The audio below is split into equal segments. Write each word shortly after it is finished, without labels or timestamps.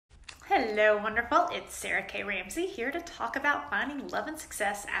Hello, wonderful. It's Sarah K Ramsey here to talk about finding love and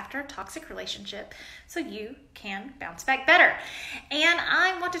success after a toxic relationship so you can bounce back better. And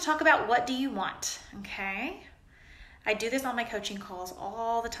I want to talk about what do you want, okay? I do this on my coaching calls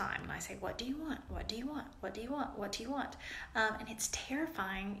all the time. And I say, what do you want? What do you want? What do you want? What do you want? And it's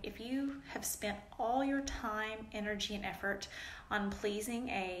terrifying if you have spent all your time, energy, and effort on pleasing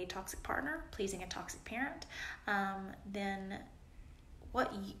a toxic partner, pleasing a toxic parent, then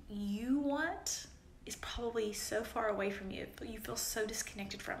what you want is probably so far away from you. You feel so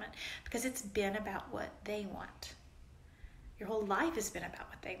disconnected from it because it's been about what they want. Your whole life has been about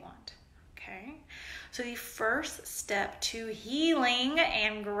what they want. Okay? So the first step to healing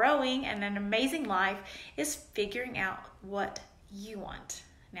and growing and an amazing life is figuring out what you want.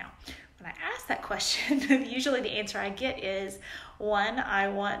 Now, when I ask that question, usually the answer I get is, one, I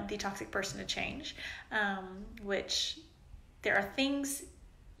want the toxic person to change, which there are things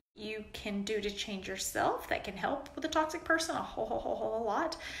you can do to change yourself that can help with a toxic person, a whole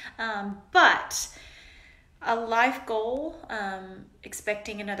lot. But a life goal,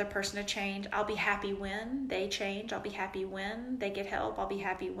 expecting another person to change, I'll be happy when they change. I'll be happy when they get help. I'll be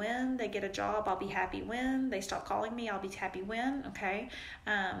happy when they get a job. I'll be happy when they stop calling me. I'll be happy when, okay?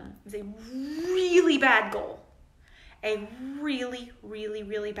 It's a really bad goal. A really, really,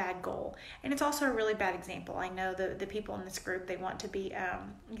 really bad goal. And it's also a really bad example. I know the people in this group, they want to be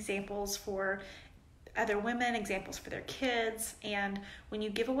examples for other women, examples for their kids. And when you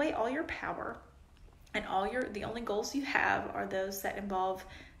give away all your power and the only goals you have are those that involve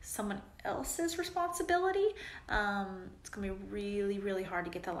someone else's responsibility, it's going to be really, really hard to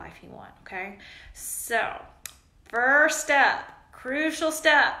get the life you want, okay? So, first step, crucial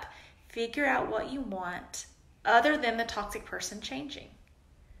step, figure out what you want other than the toxic person changing.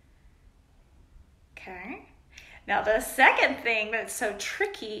 Okay? Now, the second thing that's so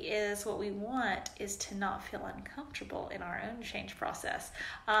tricky is what we want is to not feel uncomfortable in our own change process.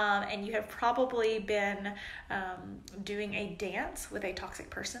 And you have probably been doing a dance with a toxic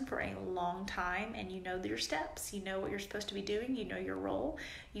person for a long time, and you know your steps. You know what you're supposed to be doing. You know your role.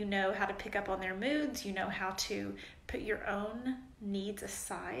 You know how to pick up on their moods. You know how to put your own needs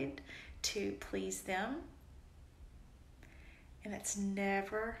aside to please them. And it's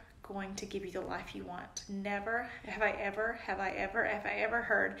never going to give you the life you want. Never have I ever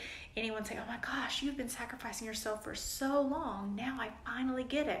heard anyone say, oh my gosh, you've been sacrificing yourself for so long. Now I finally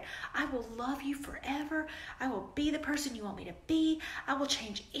get it. I will love you forever. I will be the person you want me to be. I will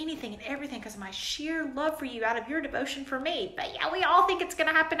change anything and everything because of my sheer love for you out of your devotion for me. But yeah, we all think it's going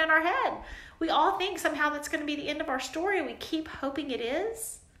to happen in our head. We all think somehow that's going to be the end of our story. We keep hoping it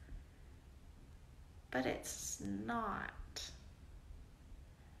is, but it's not.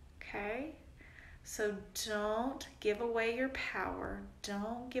 Okay, so don't give away your power.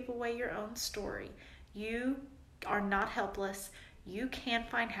 Don't give away your own story. You are not helpless. You can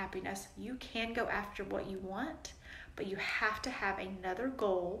find happiness. You can go after what you want, but you have to have another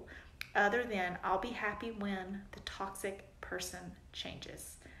goal other than I'll be happy when the toxic person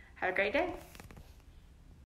changes. Have a great day.